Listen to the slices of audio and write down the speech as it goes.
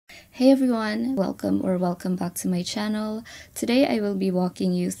Hey everyone, welcome back to my channel. Today I will be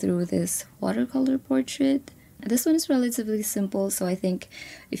walking you through this watercolor portrait. This one is relatively simple, so I think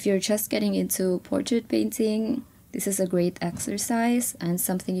if you're just getting into portrait painting, this is a great exercise and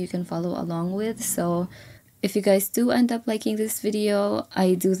something you can follow along with. So if you guys do end up liking this video,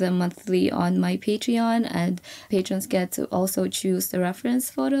 I do them monthly on my Patreon, and patrons get to also choose the reference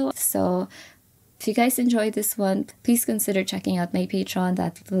photo. So if you guys enjoyed this one, please consider checking out my Patreon.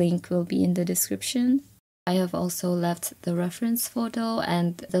 That link will be in the description. I have also left the reference photo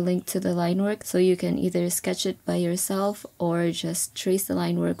and the link to the line work, so you can either sketch it by yourself or just trace the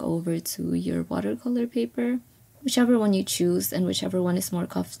line work over to your watercolor paper. Whichever one you choose and whichever one is more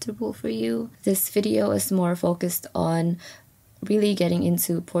comfortable for you. This video is more focused on really getting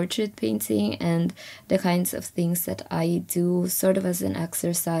into portrait painting and the kinds of things that I do sort of as an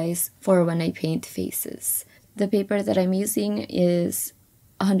exercise for when I paint faces. The paper that I'm using is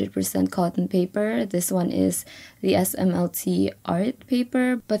 100% cotton paper. This one is the SMLT art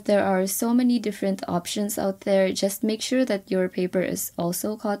paper, but there are so many different options out there. Just make sure that your paper is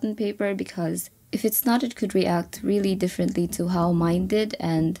also cotton paper, because if it's not, it could react really differently to how mine did,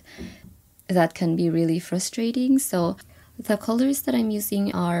 and that can be really frustrating. So the colors that I'm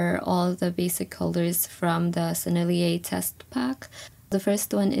using are all the basic colors from the Sennelier test pack. The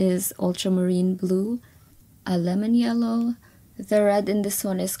first one is ultramarine blue, a lemon yellow. The red in this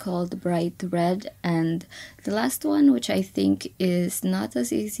one is called bright red, and the last one, which I think is not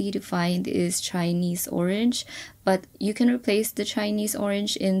as easy to find, is Chinese orange, but you can replace the Chinese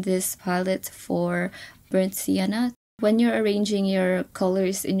orange in this palette for burnt sienna. When you're arranging your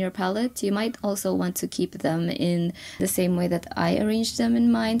colors in your palette, you might also want to keep them in the same way that I arranged them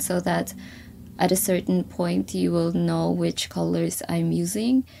in mine, so that at a certain point you will know which colors I'm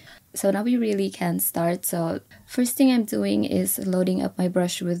using. So now we really can start. So first thing I'm doing is loading up my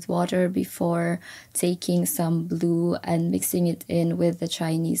brush with water before taking some blue and mixing it in with the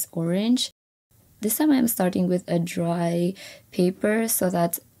Chinese orange. This time I'm starting with a dry paper so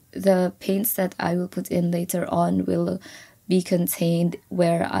that the paints that I will put in later on will be contained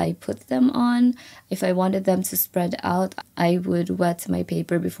where I put them on. If I wanted them to spread out, I would wet my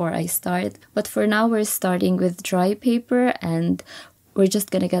paper before I start. But for now, we're starting with dry paper, and we're just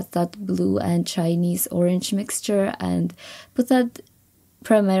gonna get that blue and Chinese orange mixture and put that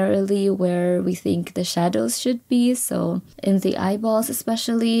primarily where we think the shadows should be, so in the eyeballs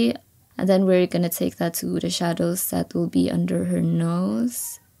especially. And then we're gonna take that to the shadows that will be under her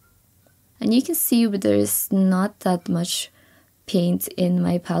nose. And you can see there's not that much paint in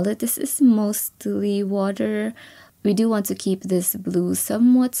my palette. This is mostly water. We do want to keep this blue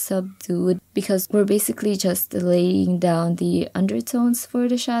somewhat subdued because we're basically just laying down the undertones for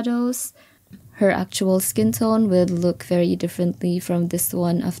the shadows. Her actual skin tone will look very differently from this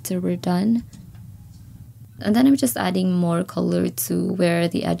one after we're done. And then I'm just adding more color to where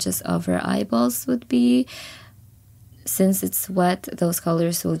the edges of her eyeballs would be. Since it's wet, those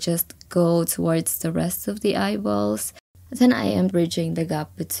colors will just go towards the rest of the eyeballs. Then I am bridging the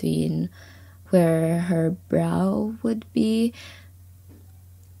gap between where her brow would be.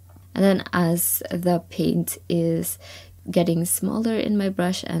 And then as the paint is getting smaller in my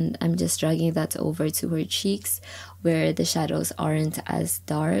brush, and I'm just dragging that over to her cheeks where the shadows aren't as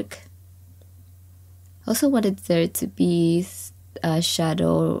dark. Also wanted there to be a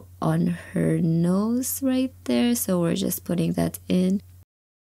shadow on her nose right there, so we're just putting that in.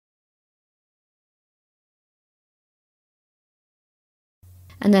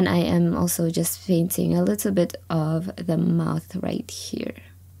 And then I am also just painting a little bit of the mouth right here.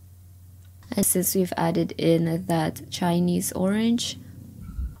 And since we've added in that Chinese orange,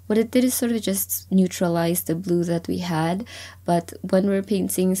 what it did is sort of just neutralize the blue that we had. But when we're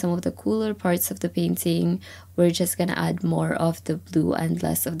painting some of the cooler parts of the painting, we're just gonna add more of the blue and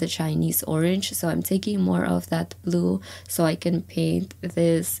less of the Chinese orange. So I'm taking more of that blue so I can paint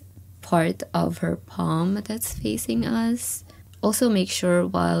this part of her palm that's facing us. Also make sure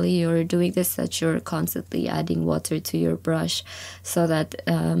while you're doing this that you're constantly adding water to your brush so that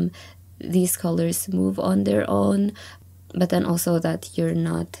these colors move on their own, but then also that you're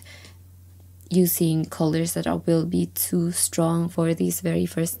not using colors that will be too strong for these very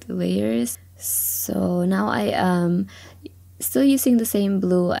first layers. So now I am still using the same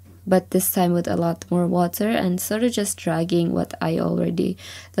blue, but this time with a lot more water, and sort of just dragging the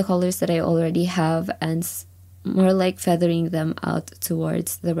colors that I already have, and more like feathering them out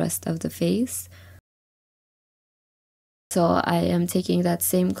towards the rest of the face. So I am taking that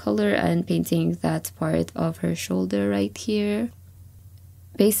same color and painting that part of her shoulder right here.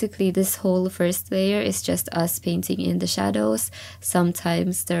 Basically, this whole first layer is just us painting in the shadows.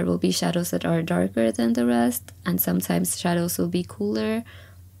 Sometimes there will be shadows that are darker than the rest, and sometimes shadows will be cooler.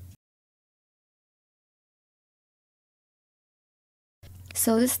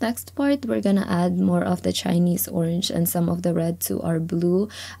 So this next part, we're gonna add more of the Chinese orange and some of the red to our blue,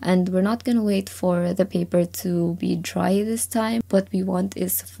 and we're not gonna wait for the paper to be dry this time. What we want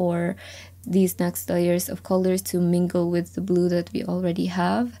is for these next layers of colors to mingle with the blue that we already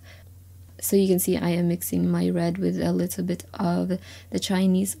have. So you can see I am mixing my red with a little bit of the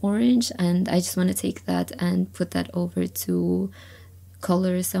Chinese orange, and I just want to take that and put that over to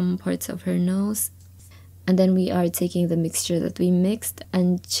color some parts of her nose. And then we are taking the mixture that we mixed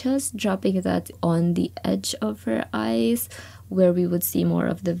and just dropping that on the edge of her eyes where we would see more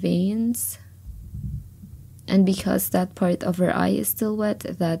of the veins. And because that part of her eye is still wet,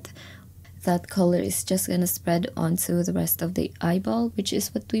 that color is just gonna spread onto the rest of the eyeball, which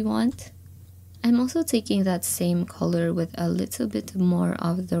is what we want. I'm also taking that same color with a little bit more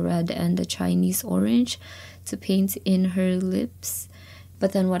of the red and the Chinese orange to paint in her lips.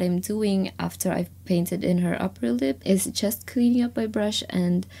 But then what I'm doing after I've painted in her upper lip is just cleaning up my brush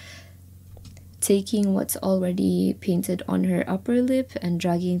and taking what's already painted on her upper lip and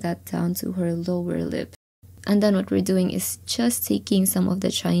dragging that down to her lower lip. And then what we're doing is just taking some of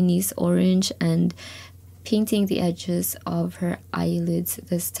the Chinese orange and painting the edges of her eyelids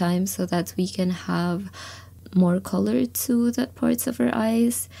this time so that we can have more color to that parts of her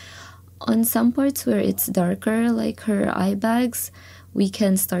eyes. On some parts where it's darker, like her eye bags, we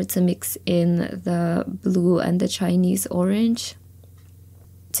can start to mix in the blue and the Chinese orange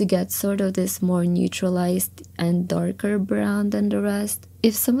to get sort of this more neutralized and darker brown than the rest.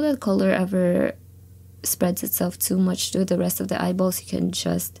 If some of that color ever spreads itself too much to the rest of the eyeballs, you can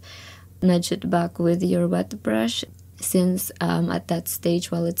just nudge it back with your wet brush, since at that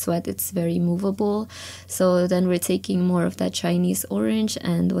stage while it's wet it's very movable. So then we're taking more of that Chinese orange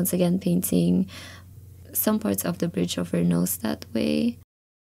and once again painting some parts of the bridge of her nose that way.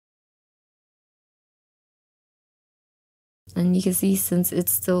 And you can see since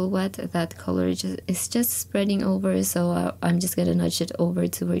it's still wet, that color is just spreading over, so I'm just gonna nudge it over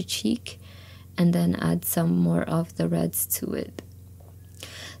to her cheek and then add some more of the reds to it.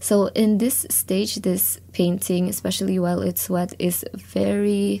 So in this stage, this painting, especially while it's wet, is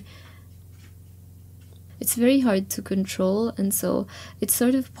very hard to control, and so it's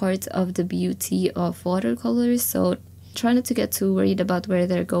sort of part of the beauty of watercolors. So try not to get too worried about where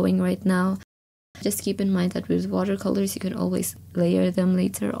they're going right now. Just keep in mind that with watercolors you can always layer them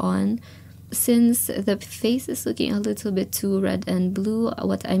later on. Since the face is looking a little bit too red and blue,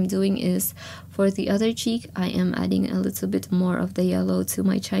 what I'm doing is for the other cheek I am adding a little bit more of the yellow to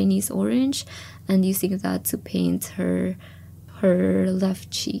my Chinese orange and using that to paint her left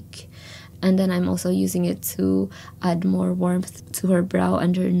cheek. And then I'm also using it to add more warmth to her brow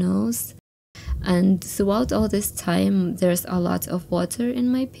and her nose. And throughout all this time, there's a lot of water in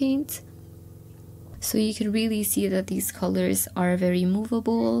my paint. So you can really see that these colors are very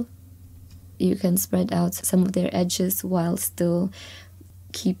movable. You can spread out some of their edges while still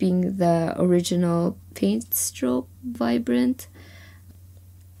keeping the original paint stroke vibrant.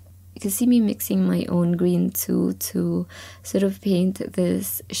 You can see me mixing my own green too to sort of paint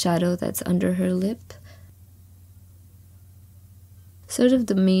this shadow that's under her lip. Sort of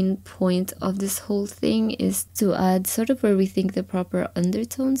the main point of this whole thing is to add sort of where we think the proper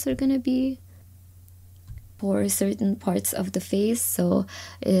undertones are gonna be for certain parts of the face. So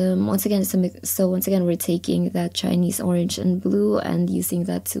once again we're taking that Chinese orange and blue and using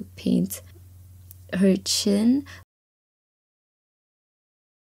that to paint her chin.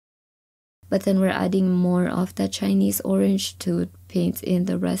 But then we're adding more of that Chinese orange to paint in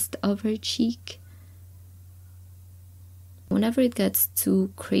the rest of her cheek. Whenever it gets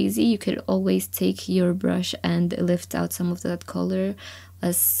too crazy, you could always take your brush and lift out some of that color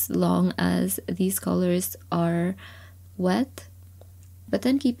as long as these colors are wet. But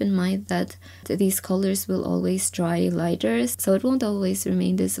then keep in mind that these colors will always dry lighter, so it won't always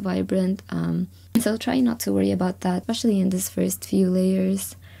remain this vibrant. So try not to worry about that, especially in this first few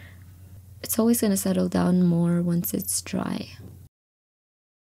layers. It's always going to settle down more once it's dry.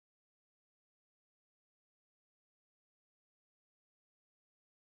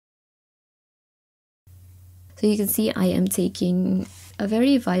 So you can see I am taking a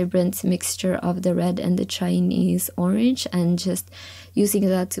very vibrant mixture of the red and the Chinese orange and just using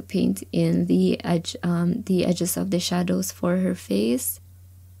that to paint in the edges of the shadows for her face.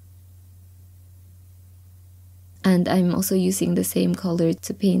 And I'm also using the same color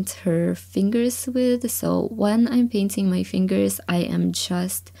to paint her fingers with. So when I'm painting my fingers, I am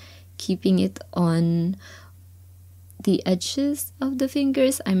just keeping it on the edges of the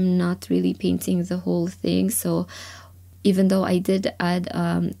fingers. I'm not really painting the whole thing. So even though I did add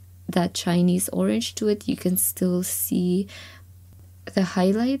that Chinese orange to it, you can still see the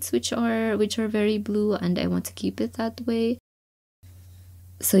highlights, which are very blue, and I want to keep it that way.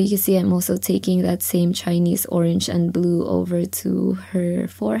 So you can see I'm also taking that same Chinese orange and blue over to her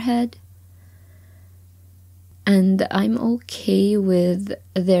forehead. And I'm okay with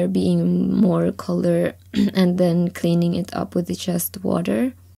there being more color and then cleaning it up with just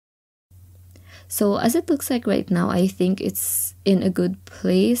water. So as it looks like right now, I think it's in a good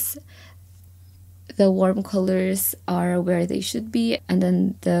place. The warm colors are where they should be, and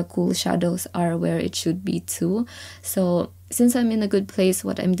then the cool shadows are where it should be too. So since I'm in a good place,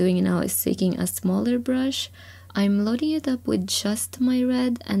 what I'm doing now is taking a smaller brush. I'm loading it up with just my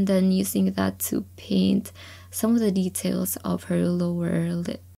red and then using that to paint some of the details of her lower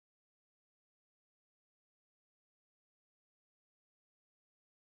lip.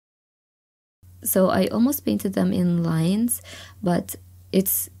 So I almost painted them in lines, but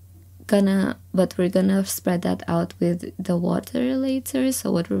we're gonna spread that out with the water later.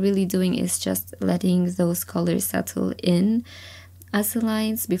 So what we're really doing is just letting those colors settle in as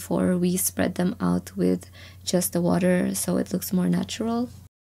lines before we spread them out with just the water, so it looks more natural.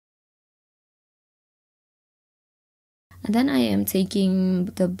 And then I am taking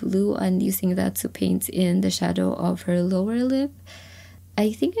the blue and using that to paint in the shadow of her lower lip.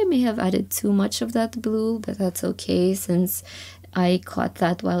 I think I may have added too much of that blue, but that's okay. Since I caught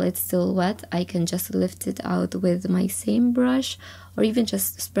that while it's still wet, I can just lift it out with my same brush, or even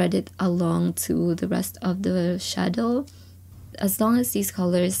just spread it along to the rest of the shadow. As long as these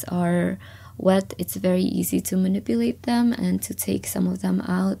colors are wet, it's very easy to manipulate them and to take some of them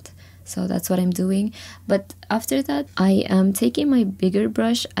out. So that's what I'm doing. But after that, I am taking my bigger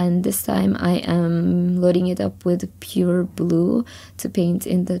brush, and this time I am loading it up with pure blue to paint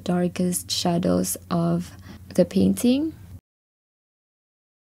in the darkest shadows of the painting.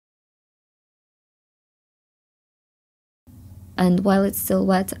 And while it's still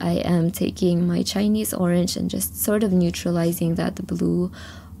wet, I am taking my Chinese orange and just sort of neutralizing that blue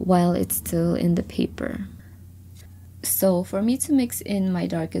while it's still in the paper. So for me to mix in my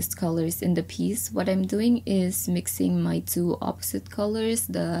darkest colors in the piece, what I'm doing is mixing my two opposite colors,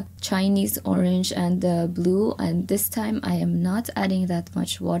 the Chinese orange and the blue, and this time I am not adding that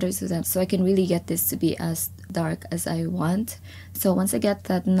much water to them, so I can really get this to be as dark as I want. So once I get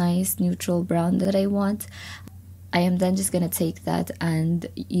that nice neutral brown that I want, I am then just gonna take that and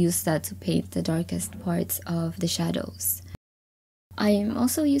use that to paint the darkest parts of the shadows. I am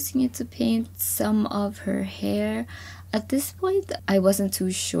also using it to paint some of her hair. At this point, I wasn't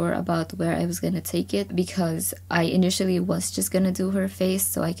too sure about where I was going to take it, because I initially was just going to do her face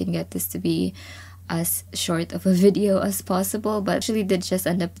so I can get this to be as short of a video as possible, but actually did just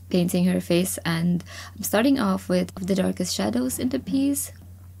end up painting her face, and I'm starting off with the darkest shadows in the piece.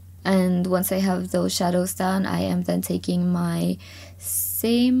 And once I have those shadows down, I am then taking my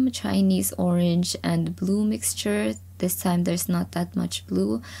same Chinese orange and blue mixture. This time there's not that much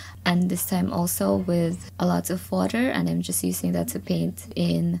blue, and this time also with a lot of water, and I'm just using that to paint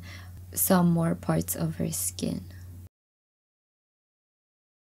in some more parts of her skin.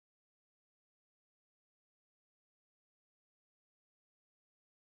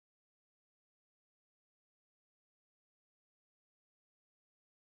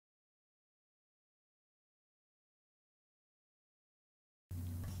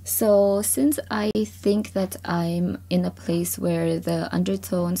 So since I think that I'm in a place where the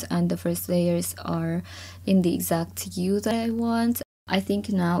undertones and the first layers are in the exact hue that I want, I think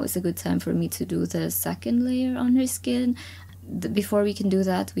now is a good time for me to do the second layer on her skin. Before we can do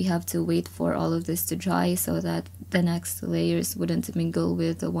that, we have to wait for all of this to dry so that the next layers wouldn't mingle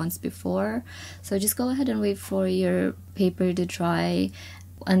with the ones before. So just go ahead and wait for your paper to dry.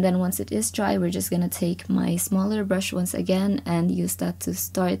 And then once it is dry, we're just gonna take my smaller brush once again and use that to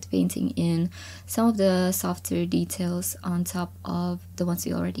start painting in some of the softer details on top of the ones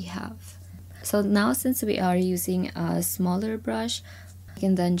we already have. So now, since we are using a smaller brush, we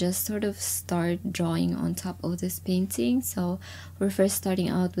can then just sort of start drawing on top of this painting. So we're first starting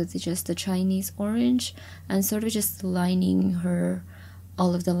out with just the Chinese orange and sort of just lining her,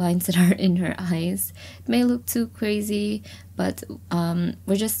 all of the lines that are in her eyes. It may look too crazy, but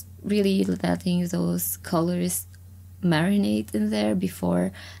we're just really letting those colors marinate in there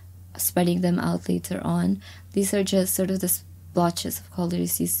before spreading them out later on. These are just sort of the blotches of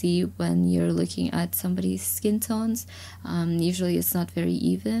colors you see when you're looking at somebody's skin tones. Usually it's not very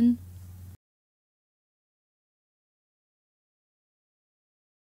even.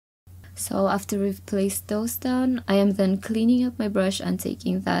 So after we've placed those down, I am then cleaning up my brush and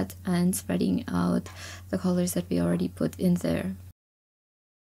taking that and spreading out the colors that we already put in there.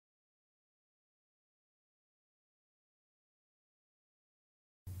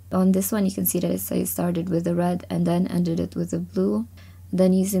 On this one, you can see that I started with the red and then ended it with the blue.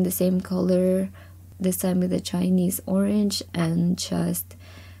 Then using the same color, this time with the Chinese orange, and just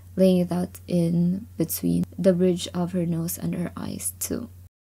laying that in between the bridge of her nose and her eyes too.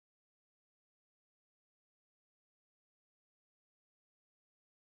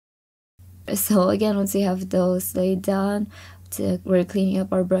 So again, once we have those laid down, we're cleaning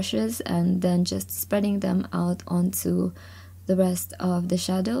up our brushes and then just spreading them out onto the rest of the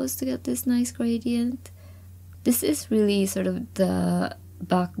shadows to get this nice gradient. This is really sort of the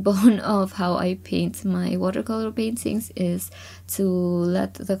backbone of how I paint my watercolor paintings, is to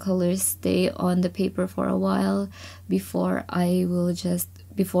let the colors stay on the paper for a while before I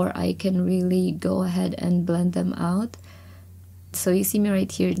can really go ahead and blend them out. So you see me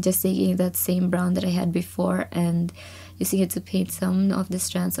right here just taking that same brown that I had before and using it to paint some of the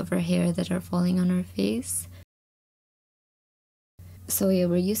strands of her hair that are falling on her face. So yeah,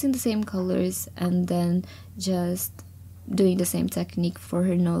 we're using the same colors and then just doing the same technique for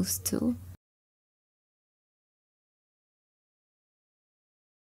her nose too.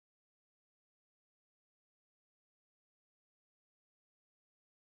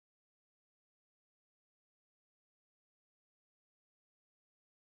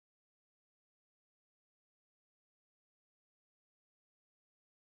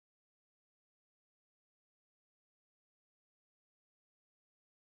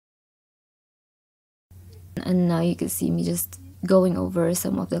 And now you can see me just going over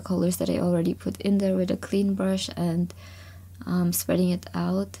some of the colors that I already put in there with a clean brush and spreading it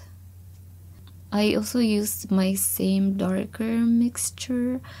out. I also used my same darker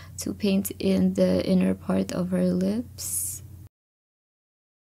mixture to paint in the inner part of her lips.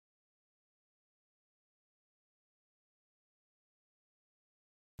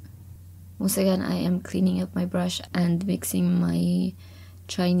 Once again, I am cleaning up my brush and mixing my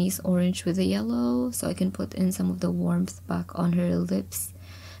Chinese orange with the yellow so I can put in some of the warmth back on her lips.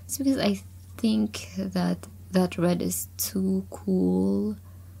 It's because I think that that red is too cool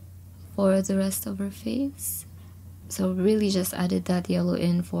for the rest of her face. So really just added that yellow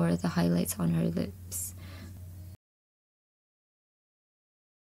in for the highlights on her lips.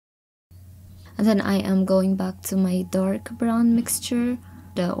 And then I am going back to my dark brown mixture,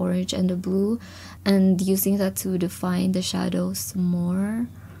 the orange and the blue, and using that to define the shadows more.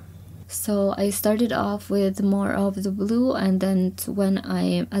 So I started off with more of the blue, and then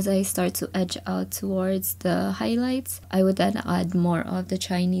as I start to edge out towards the highlights, I would then add more of the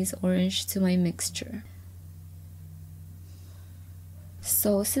Chinese orange to my mixture.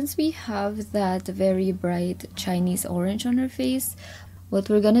 So since we have that very bright Chinese orange on her face, what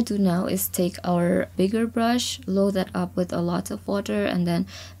we're gonna do now is take our bigger brush, load that up with a lot of water, and then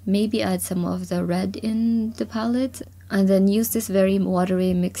maybe add some of the red in the palette, and then use this very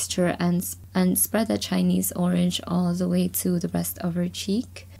watery mixture and spread the Chinese orange all the way to the rest of her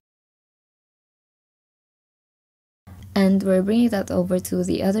cheek. And we're bringing that over to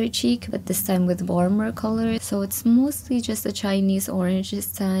the other cheek, but this time with warmer color. So it's mostly just a Chinese orange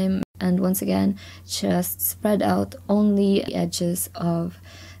this time. And once again, just spread out only the edges of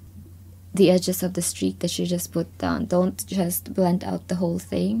the streak that you just put down. Don't just blend out the whole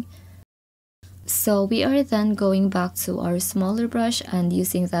thing. So we are then going back to our smaller brush and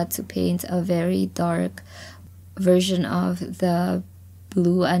using that to paint a very dark version of the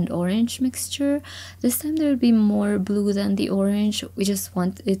blue and orange mixture. This time there will be more blue than the orange. We just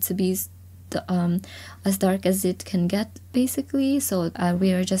want it to be as dark as it can get, basically. So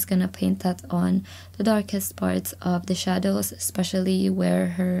we are just gonna paint that on the darkest parts of the shadows, especially where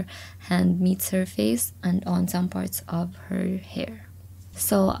her hand meets her face and on some parts of her hair.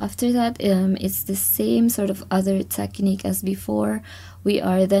 So after that, it's the same sort of other technique as before. We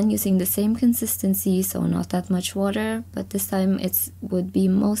are then using the same consistency, so not that much water, but this time it would be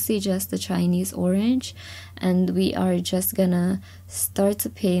mostly just the Chinese orange, and we are just gonna start to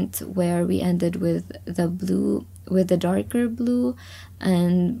paint where we ended with the blue, with the darker blue,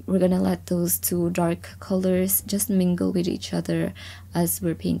 and we're gonna let those two dark colors just mingle with each other as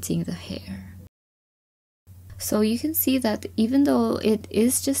we're painting the hair. So you can see that even though it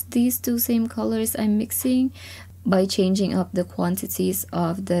is just these two same colors I'm mixing, by changing up the quantities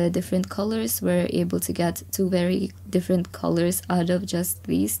of the different colors, we're able to get two very different colors out of just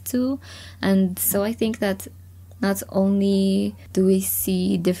these two. And so I think that not only do we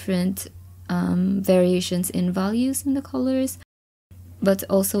see different variations in values in the colors, but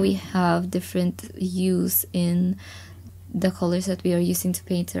also we have different hues in the colors that we are using to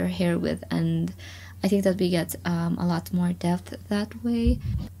paint our hair with, and I think that we get a lot more depth that way.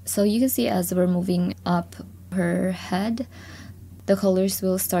 So you can see as we're moving up her head, the colors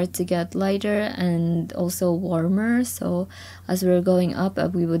will start to get lighter and also warmer. So as we're going up,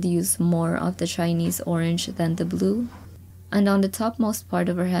 we would use more of the Chinese orange than the blue. And on the topmost part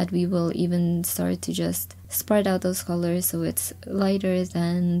of her head, we will even start to just spread out those colors so it's lighter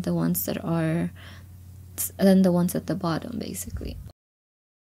than the ones that are the ones at the bottom, basically.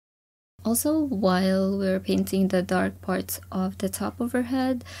 Also, while we're painting the dark parts of the top of her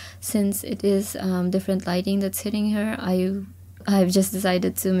head, since it is different lighting that's hitting her, I've just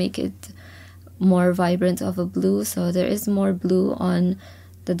decided to make it more vibrant of a blue. So there is more blue on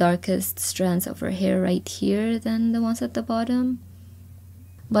the darkest strands of her hair right here than the ones at the bottom.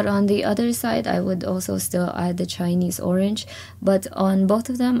 But on the other side, I would also still add the Chinese orange. But on both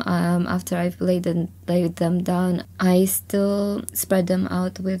of them, after I've laid them down, I still spread them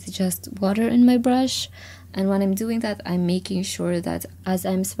out with just water in my brush. And when I'm doing that, I'm making sure that as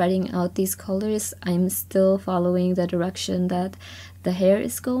I'm spreading out these colors, I'm still following the direction that the hair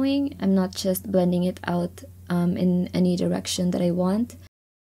is going. I'm not just blending it out in any direction that I want.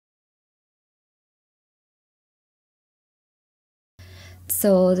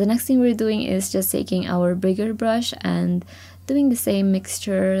 So the next thing we're doing is just taking our bigger brush and doing the same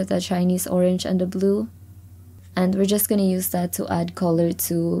mixture, the Chinese orange and the blue. And we're just going to use that to add color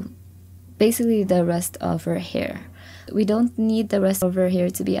to basically the rest of her hair. We don't need the rest of her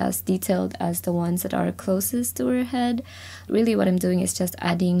hair to be as detailed as the ones that are closest to her head. Really what I'm doing is just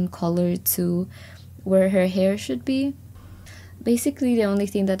adding color to where her hair should be. Basically, the only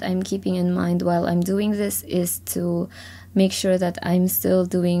thing that I'm keeping in mind while I'm doing this is to make sure that I'm still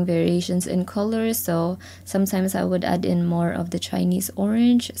doing variations in color. So sometimes I would add in more of the Chinese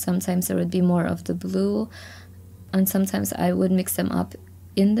orange, sometimes there would be more of the blue, and sometimes I would mix them up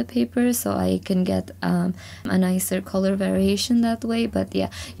in the paper so I can get a nicer color variation that way. But yeah,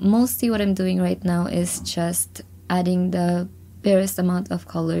 mostly what I'm doing right now is just adding the barest amount of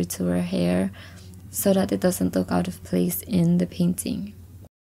color to her hair so that it doesn't look out of place in the painting.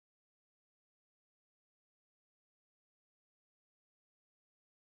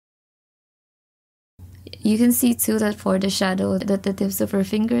 You can see too that for the shadow that the tips of her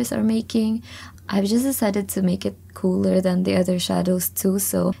fingers are making, I've just decided to make it cooler than the other shadows too,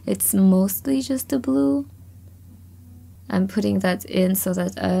 so it's mostly just the blue. I'm putting that in so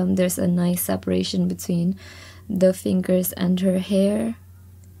that there's a nice separation between the fingers and her hair.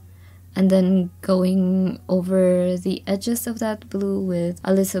 And then going over the edges of that blue with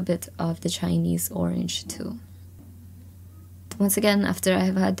a little bit of the Chinese orange too. Once again, after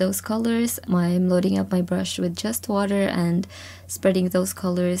I've had those colors, I'm loading up my brush with just water and spreading those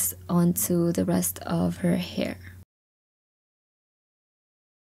colors onto the rest of her hair.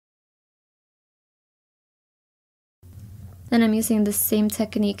 Then I'm using the same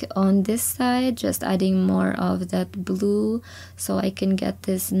technique on this side, just adding more of that blue so I can get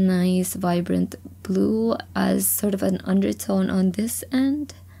this nice vibrant blue as sort of an undertone on this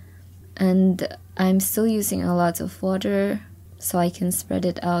end. And I'm still using a lot of water so I can spread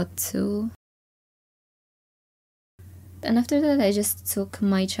it out too. And after that, I just took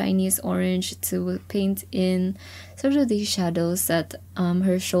my Chinese orange to paint in sort of these shadows that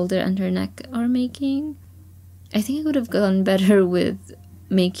her shoulder and her neck are making. I think I would have gone better with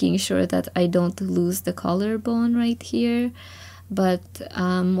making sure that I don't lose the collarbone right here. But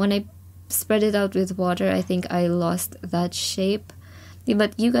when I spread it out with water, I think I lost that shape.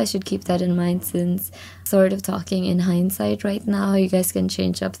 But you guys should keep that in mind, since sort of talking in hindsight right now, you guys can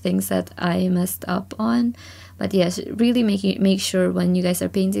change up things that I messed up on. But yes, really make sure when you guys are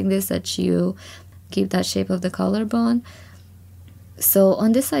painting this that you keep that shape of the collarbone. So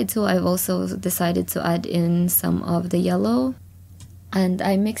on this side too, I've also decided to add in some of the yellow. And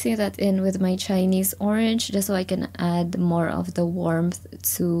I'm mixing that in with my Chinese orange just so I can add more of the warmth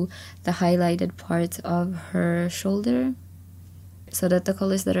to the highlighted part of her shoulder, so that the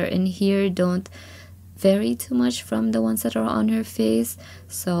colors that are in here don't vary too much from the ones that are on her face.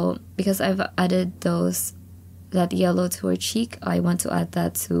 So because I've added that yellow to her cheek, I want to add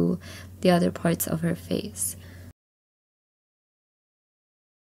that to the other parts of her face.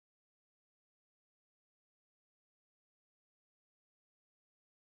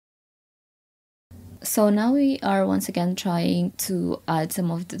 So now we are once again trying to add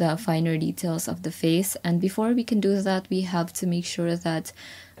some of the finer details of the face, and before we can do that, we have to make sure that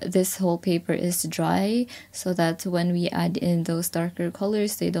this whole paper is dry so that when we add in those darker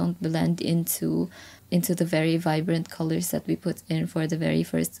colors, they don't blend into the very vibrant colors that we put in for the very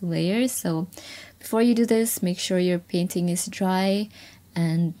first layer. So before you do this, make sure your painting is dry,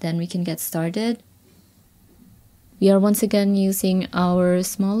 and then we can get started. We are once again using our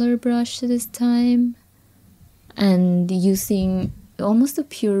smaller brush this time and using almost a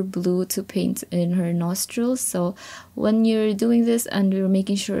pure blue to paint in her nostrils. So when you're doing this and we're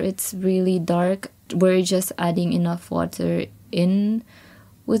making sure it's really dark, we're just adding enough water in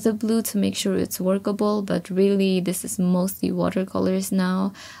with the blue to make sure it's workable, but really this is mostly watercolors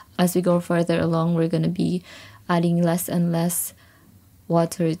now. As we go further along, we're going to be adding less and less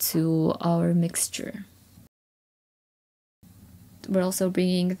water to our mixture. We're also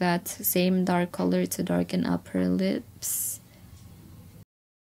bringing that same dark color to darken up her lips.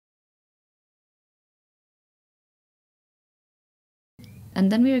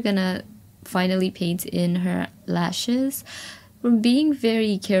 And then we're gonna finally paint in her lashes. We're being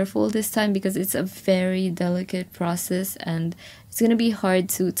very careful this time because it's a very delicate process and it's gonna be hard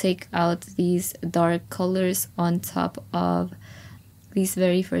to take out these dark colors on top of these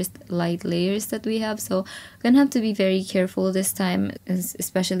very first light layers that we have. So we're gonna have to be very careful this time,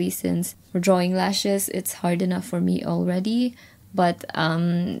 especially since we're drawing lashes. It's hard enough for me already, but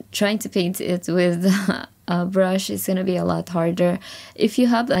trying to paint it with a brush is gonna be a lot harder. If you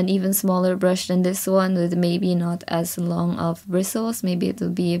have an even smaller brush than this one with maybe not as long of bristles, maybe it will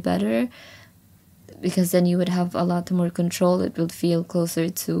be better, because then you would have a lot more control. It would feel closer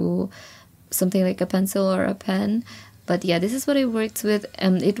to something like a pencil or a pen. But yeah, this is what I worked with.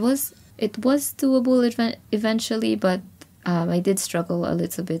 It was doable eventually, but I did struggle a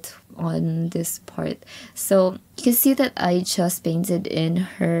little bit on this part. So you can see that I just painted in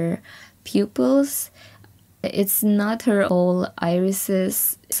her pupils. It's not her whole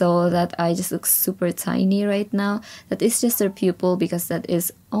irises, so that eye just looks super tiny right now. That is just her pupil because that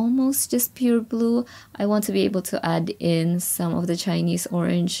is almost just pure blue. I want to be able to add in some of the Chinese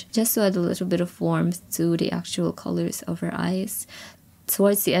orange just to add a little bit of warmth to the actual colors of her eyes.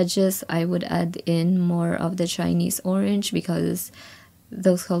 Towards the edges, I would add in more of the Chinese orange because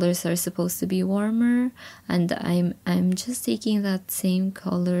those colors are supposed to be warmer, and I'm just taking that same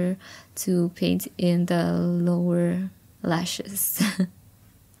color to paint in the lower lashes.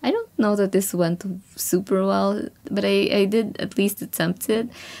 I don't know that this went super well, but I did at least attempt it.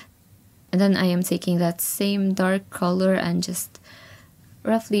 And then I am taking that same dark color and just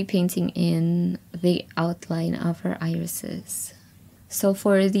roughly painting in the outline of her irises. So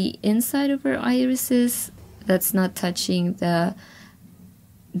for the inside of her irises, that's not touching the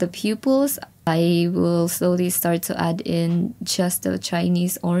pupils, I will slowly start to add in just the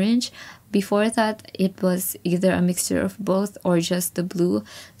Chinese orange. Before that, it was either a mixture of both or just the blue.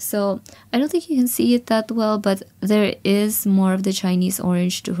 So I don't think you can see it that well, but there is more of the Chinese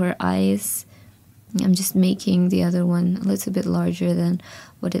orange to her eyes. I'm just making the other one a little bit larger than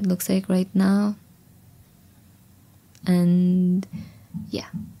what it looks like right now. And yeah.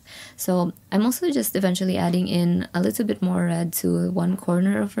 So I'm also just eventually adding in a little bit more red to one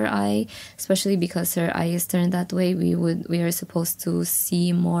corner of her eye, especially because her eye is turned that way. We are supposed to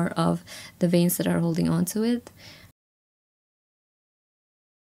see more of the veins that are holding on to it.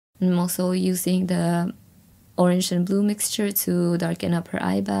 I'm also using the orange and blue mixture to darken up her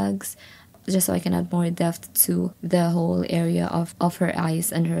eye bags, just so I can add more depth to the whole area of her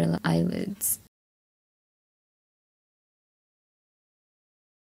eyes and her eyelids.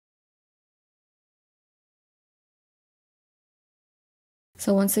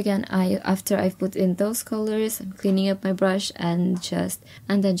 So once again, after I've put in those colors, I'm cleaning up my brush and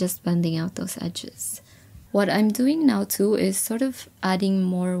then just blending out those edges. What I'm doing now too is sort of adding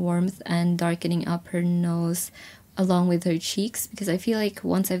more warmth and darkening up her nose along with her cheeks, because I feel like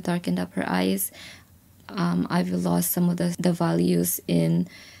once I've darkened up her eyes, I've lost some of the values in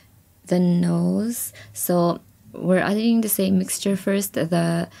the nose. So we're adding the same mixture first,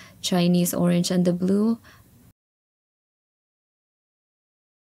 the Chinese orange and the blue.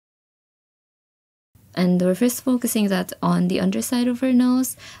 And we're first focusing that on the underside of her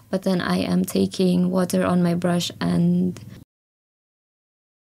nose, but then I am taking water on my brush and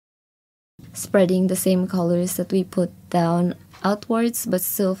spreading the same colors that we put down outwards, but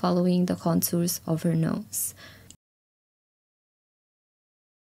still following the contours of her nose.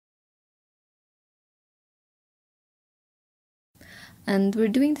 And we're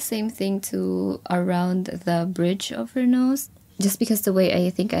doing the same thing to around the bridge of her nose. just because the way I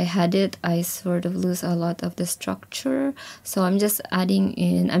think I had it, I sort of lose a lot of the structure. So I'm just adding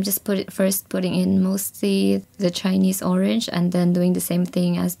in, I'm just first putting in mostly the Chinese orange and then doing the same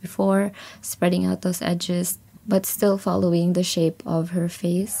thing as before, spreading out those edges, but still following the shape of her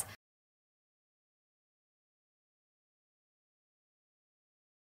face.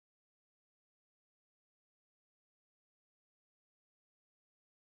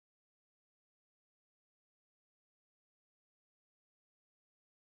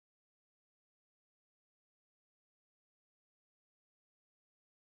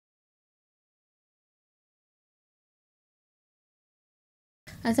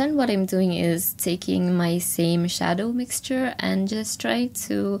 And then what I'm doing is taking my same shadow mixture and just trying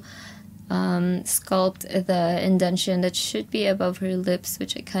to sculpt the indentation that should be above her lips,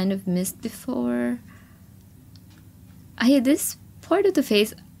 which I kind of missed before. This part of the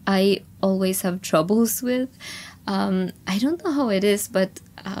face I always have troubles with. I don't know how it is, but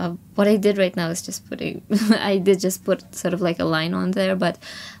what I did right now is just putting I did just put sort of like a line on there, but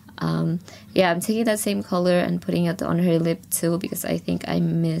yeah, I'm taking that same color and putting it on her lip too, because I think I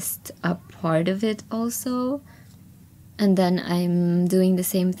missed a part of it also. And then I'm doing the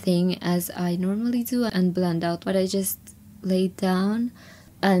same thing as I normally do and blend out what I just laid down.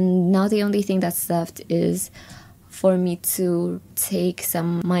 And now the only thing that's left is for me to take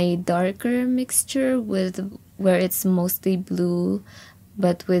some my darker mixture with where it's mostly blue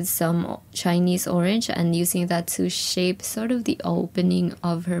but with some Chinese orange, and using that to shape sort of the opening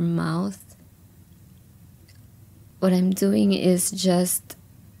of her mouth. What I'm doing is just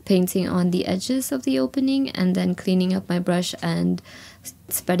painting on the edges of the opening and then cleaning up my brush and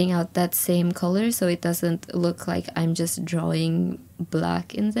spreading out that same color so it doesn't look like I'm just drawing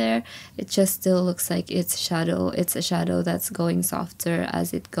black in there. It just still looks like it's a shadow that's going softer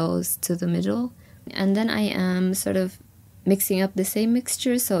as it goes to the middle. And then I am sort of mixing up the same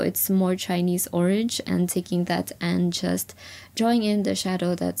mixture, so it's more Chinese orange, and taking that and just drawing in the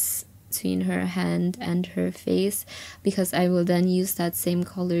shadow that's between her hand and her face, because I will then use that same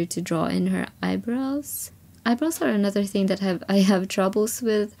color to draw in her eyebrows. Eyebrows are another thing that I have troubles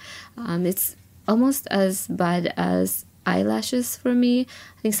with. It's almost as bad as eyelashes for me.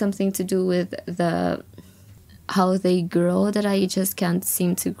 I think something to do with how they grow that I just can't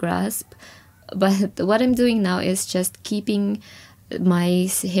seem to grasp. But what I'm doing now is just keeping my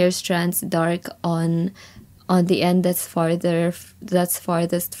hair strands dark on the end that's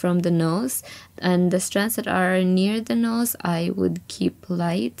farthest from the nose, and the strands that are near the nose I would keep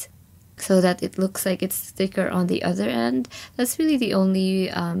light so that it looks like it's thicker on the other end. That's really the only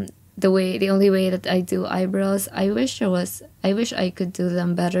way that I do eyebrows. I wish I could do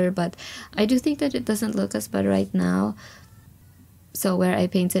them better, but I do think that it doesn't look as bad right now. So where I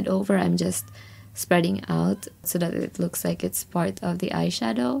painted over, I'm just spreading out so that it looks like it's part of the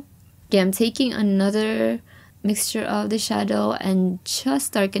eyeshadow. Okay, I'm taking another mixture of the shadow and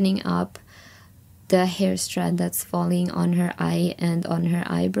just darkening up the hair strand that's falling on her eye and on her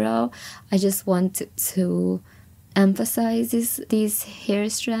eyebrow. I just want to emphasize these hair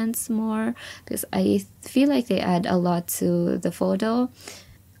strands more because I feel like they add a lot to the photo.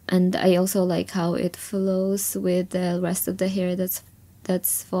 And I also like how it flows with the rest of the hair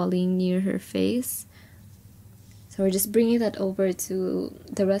that's falling near her face. So we're just bringing that over to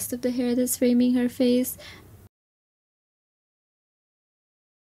the rest of the hair that's framing her face.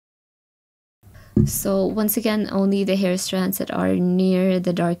 So once again, only the hair strands that are near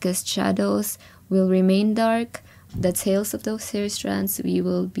the darkest shadows will remain dark. The tails of those hair strands we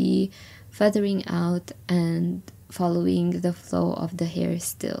will be feathering out and following the flow of the hair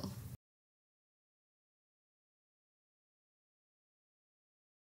still.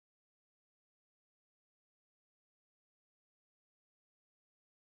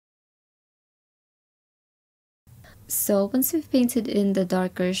 So once we've painted in the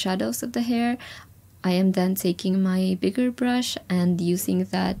darker shadows of the hair, I am then taking my bigger brush and using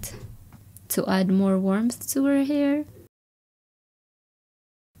that to add more warmth to her hair.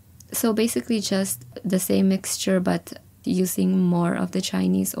 So basically just the same mixture but using more of the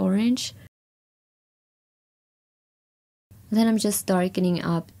Chinese orange. Then I'm just darkening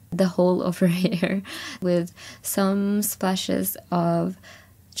up the whole of her hair with some splashes of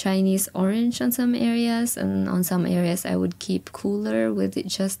Chinese orange on some areas, and on some areas I would keep cooler with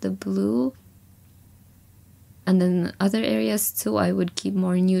just the blue. And then other areas too I would keep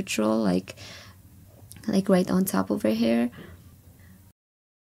more neutral, like right on top of her hair.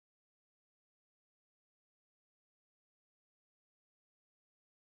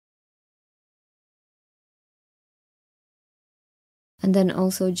 And then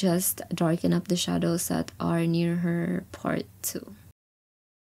also just darken up the shadows that are near her part too.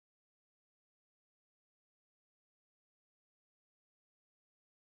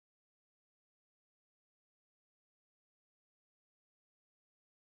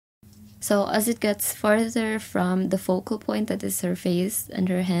 So as it gets farther from the focal point, that is her face and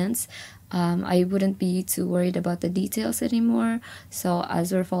her hands, I wouldn't be too worried about the details anymore. So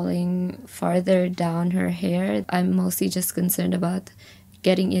as we're falling farther down her hair, I'm mostly just concerned about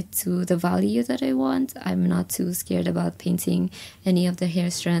getting it to the value that I want. I'm not too scared about painting any of the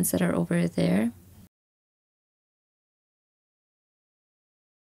hair strands that are over there.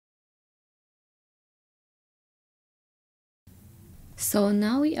 So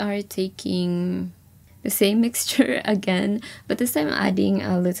now we are taking the same mixture again, but this time adding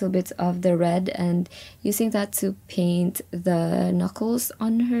a little bit of the red and using that to paint the knuckles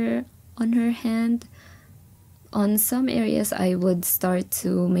on her hand. On some areas I would start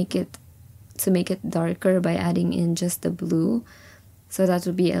to make it darker by adding in just the blue. So that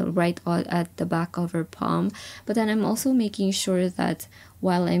would be right at the back of her palm. But then I'm also making sure that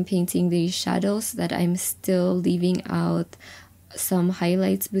while I'm painting these shadows that I'm still leaving out some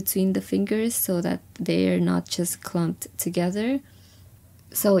highlights between the fingers so that they're not just clumped together.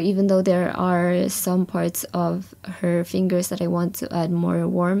 So even though there are some parts of her fingers that I want to add more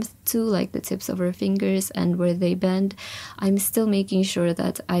warmth to, like the tips of her fingers and where they bend, I'm still making sure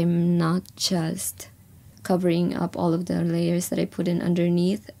that I'm not just covering up all of the layers that I put in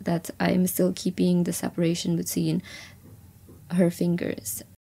underneath, that I'm still keeping the separation between her fingers.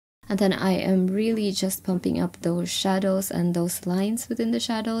 And then I am really just pumping up those shadows and those lines within the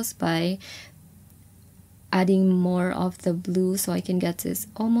shadows by adding more of the blue so I can get this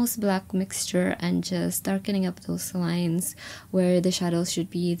almost black mixture and just darkening up those lines where the shadows should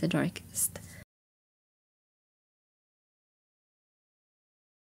be the darkest.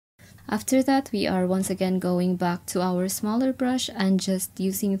 After that, we are once again going back to our smaller brush and just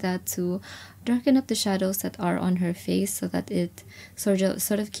using that to darken up the shadows that are on her face so that it sort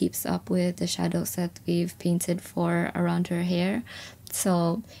of keeps up with the shadows that we've painted for around her hair.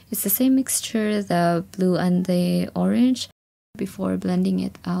 So it's the same mixture, the blue and the orange, before blending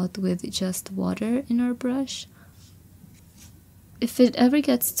it out with just water in our brush. If it ever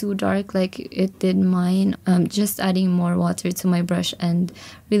gets too dark like it did mine, just adding more water to my brush and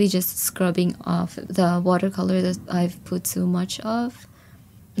really just scrubbing off the watercolor that I've put too much of.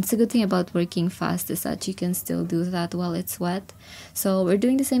 It's a good thing about working fast is that you can still do that while it's wet. So we're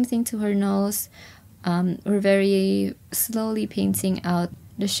doing the same thing to her nose. We're very slowly painting out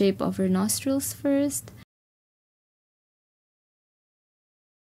the shape of her nostrils first.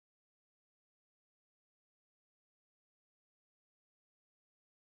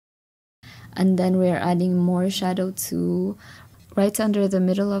 And then we're adding more shadow to right under the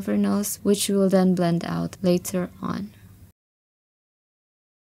middle of her nose, which will then blend out later on.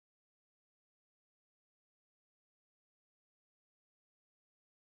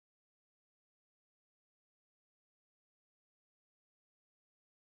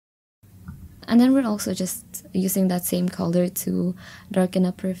 And then we're also just using that same color to darken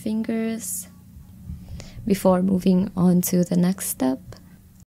up her fingers before moving on to the next step.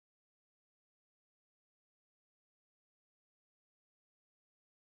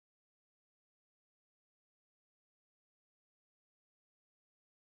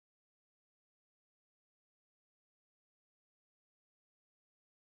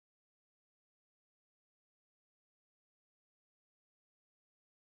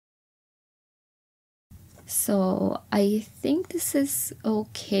 So I think this is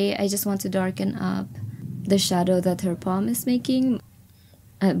okay. I just want to darken up the shadow that her palm is making,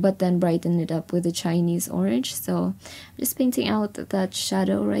 but then brighten it up with the Chinese orange. So I'm just painting out that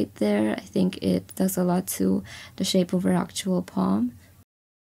shadow right there. I think it does a lot to the shape of her actual palm.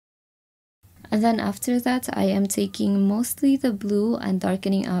 And then after that, I am taking mostly the blue and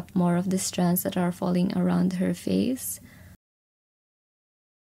darkening up more of the strands that are falling around her face.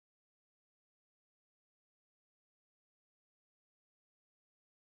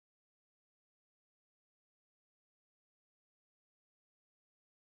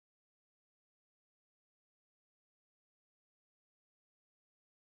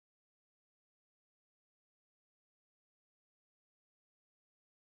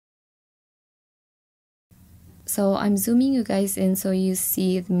 So I'm zooming you guys in so you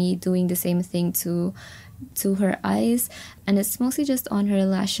see me doing the same thing to her eyes, and it's mostly just on her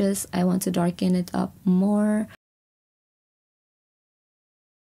lashes. I want to darken it up more.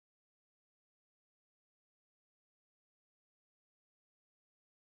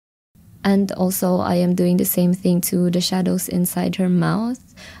 And also I am doing the same thing to the shadows inside her mouth.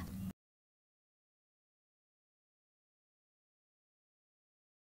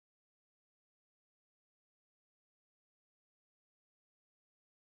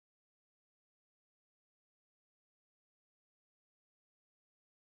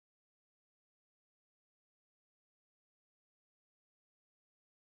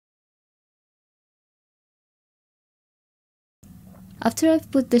 After I've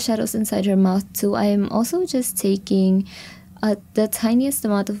put the shadows inside her mouth too, I am also just taking the tiniest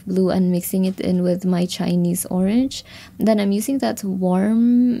amount of blue and mixing it in with my Chinese orange. Then I'm using that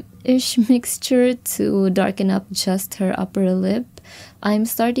warm-ish mixture to darken up just her upper lip. I'm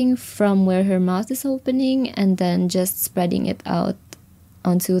starting from where her mouth is opening and then just spreading it out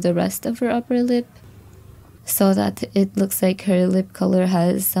onto the rest of her upper lip, so that it looks like her lip color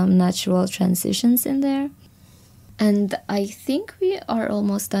has some natural transitions in there. And I think we are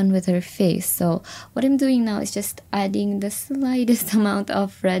almost done with her face. So what I'm doing now is just adding the slightest amount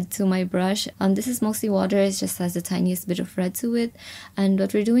of red to my brush. This is mostly water, it just has the tiniest bit of red to it. And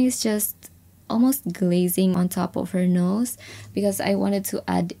what we're doing is just almost glazing on top of her nose, because I wanted to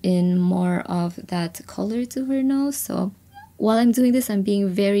add in more of that color to her nose. So while I'm doing this, I'm being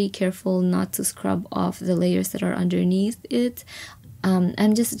very careful not to scrub off the layers that are underneath it.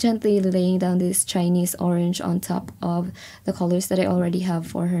 I'm just gently laying down this Chinese orange on top of the colors that I already have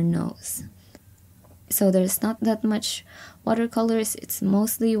for her nose. So there's not that much watercolors, it's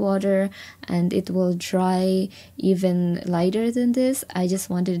mostly water, and it will dry even lighter than this. I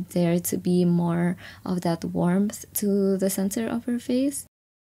just wanted there to be more of that warmth to the center of her face.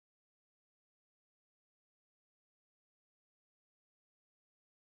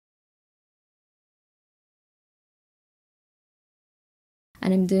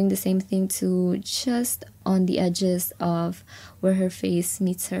 And I'm doing the same thing to just on the edges of where her face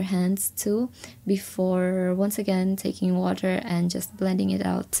meets her hands too, before once again taking water and just blending it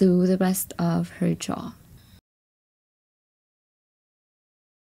out to the rest of her jaw.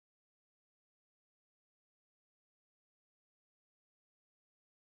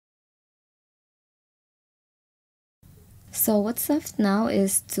 So what's left now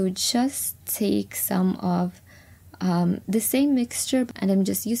is to just take some of the same mixture, and I'm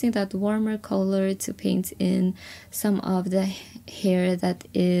just using that warmer color to paint in some of the hair that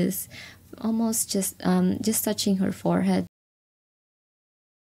is almost just touching her forehead.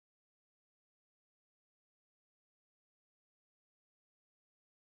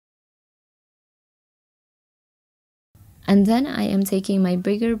 And then I am taking my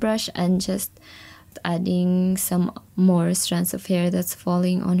bigger brush and just adding some more strands of hair that's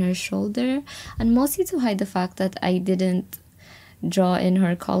falling on her shoulder, and mostly to hide the fact that I didn't draw in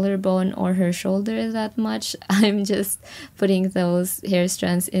her collarbone or her shoulder that much. I'm just putting those hair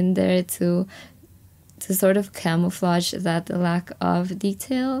strands in there to sort of camouflage that lack of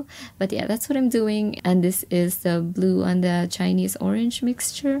detail. But yeah, that's what I'm doing, and this is the blue and the Chinese orange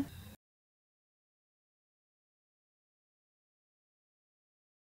mixture.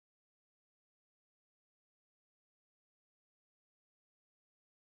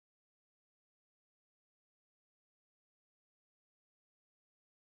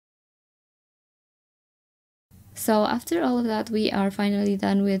 So after all of that, we are finally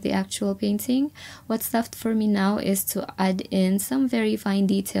done with the actual painting. What's left for me now is to add in some very fine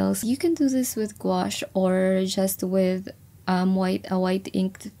details. You can do this with gouache or just with a white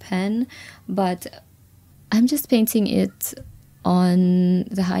inked pen, but I'm just painting it on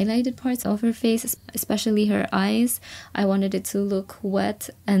the highlighted parts of her face, especially her eyes. I wanted it to look wet,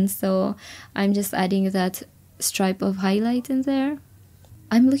 and so I'm just adding that stripe of highlight in there.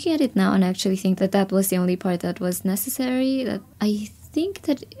 I'm looking at it now and I actually think that that was the only part that was necessary. That I think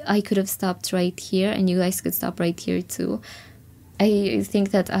that I could have stopped right here, and you guys could stop right here too. I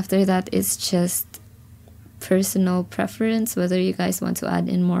think that after that it's just personal preference whether you guys want to add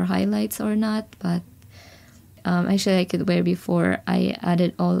in more highlights or not. But actually I could wear before I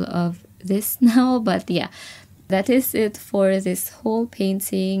added all of this now. But yeah, that is it for this whole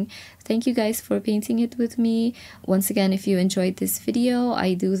painting. Thank you guys for painting it with me. Once again, if you enjoyed this video,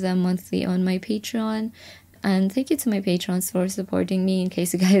 I do them monthly on my Patreon. And thank you to my patrons for supporting me, in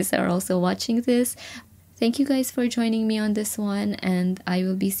case you guys are also watching this. Thank you guys for joining me on this one, and I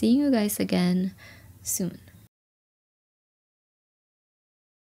will be seeing you guys again soon.